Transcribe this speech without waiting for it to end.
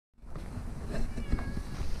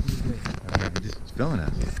filming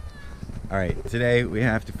us. All right, today we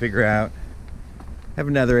have to figure out, have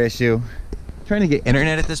another issue. I'm trying to get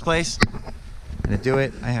internet at this place. And to do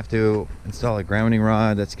it, I have to install a grounding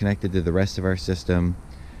rod that's connected to the rest of our system.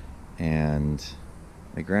 And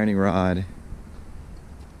my grounding rod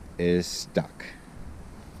is stuck.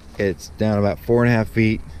 It's down about 4.5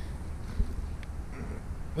 feet.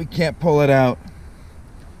 We can't pull it out.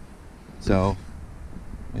 So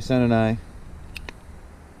my son and I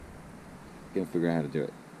gonna figure out how to do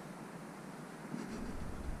it.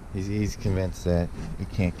 He's convinced that we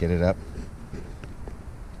can't get it up,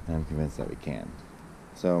 and I'm convinced that we can.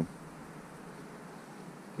 So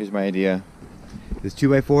here's my idea. This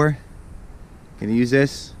 2x4, gonna use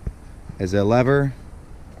this as a lever,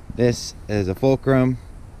 this as a fulcrum,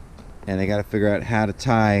 and I gotta figure out how to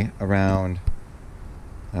tie around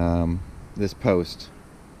this post.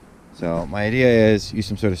 So my idea is use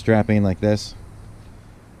some sort of strapping like this,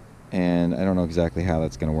 and I don't know exactly how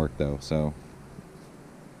that's gonna work though, so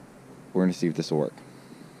we're gonna see if this will work.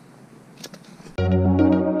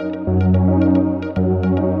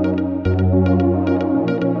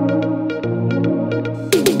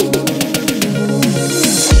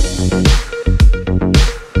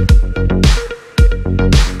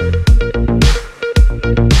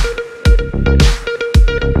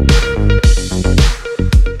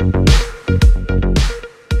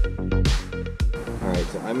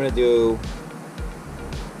 I'm gonna do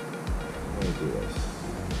this.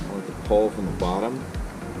 I want to pull from the bottom.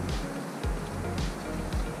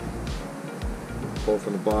 Pull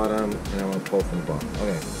from the bottom, and I want to pull from the bottom.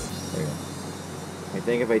 Okay, there we go. I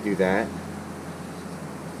think if I do that,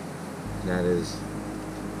 I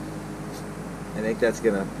think that's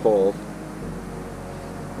gonna pull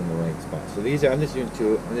in the right spot. So these are, I'm just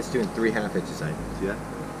doing 3 half-hitches. I see that?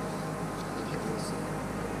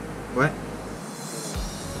 What?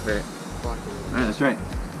 Okay. Alright, that's right.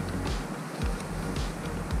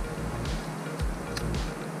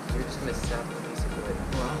 You're just gonna sap a piece of wood.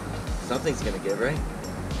 Well, something's gonna give, right?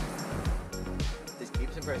 Just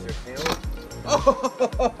keep some pressure.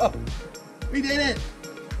 Oh! We did it!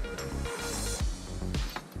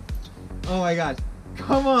 Oh my gosh.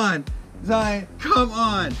 Come on! Zion, come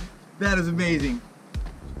on! That is amazing.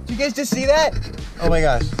 Did you guys just see that? Oh my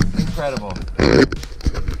gosh. Incredible.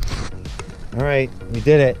 Alright, we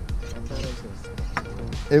did it.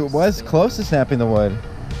 It was close to snapping the wood.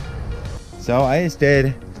 So I just did,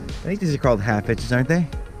 I think these are called half hitches, aren't they?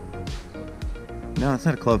 No, it's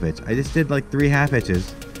not a clove hitch. I just did like 3 half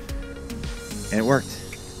hitches and it worked.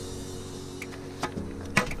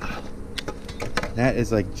 That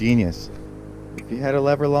is like genius. If you had a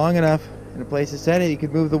lever long enough and a place to set it, you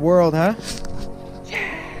could move the world, huh? Yeah.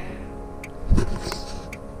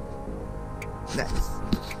 Nice.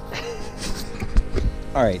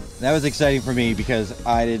 All right, that was exciting for me because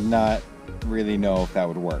I did not really know if that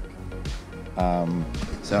would work.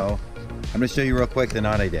 So I'm gonna show you real quick the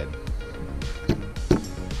knot I did.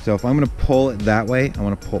 So if I'm gonna pull it that way, I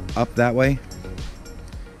wanna pull up that way.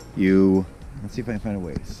 Let's see if I can find a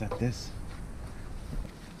way to set this.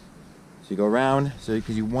 So you go around,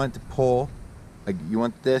 because you want to pull, you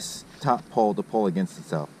want this top pole to pull against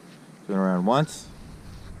itself. So went around once,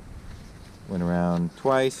 went around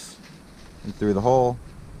twice, and through the hole,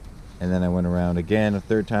 and then I went around again a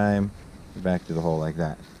 3rd time, back to the hole like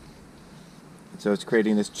that. And so it's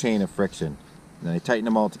creating this chain of friction. And then I tighten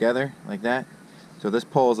them all together like that. So this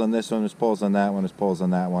pulls on this one, this pulls on that one, this pulls on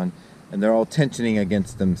that one, and they're all tensioning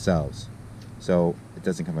against themselves. So it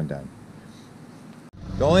doesn't come undone.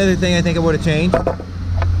 The only other thing I think I would have changed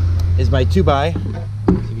is my 2x.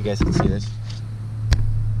 See if you guys can see this.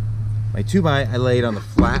 My 2x I laid on the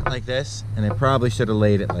flat like this, and I probably should have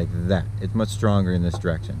laid it like that. It's much stronger in this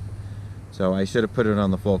direction. So I should have put it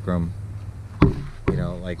on the fulcrum, you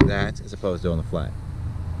know, like that, as opposed to on the flat.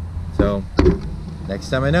 So next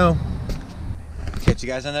time I know. Catch you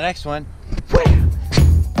guys on the next one.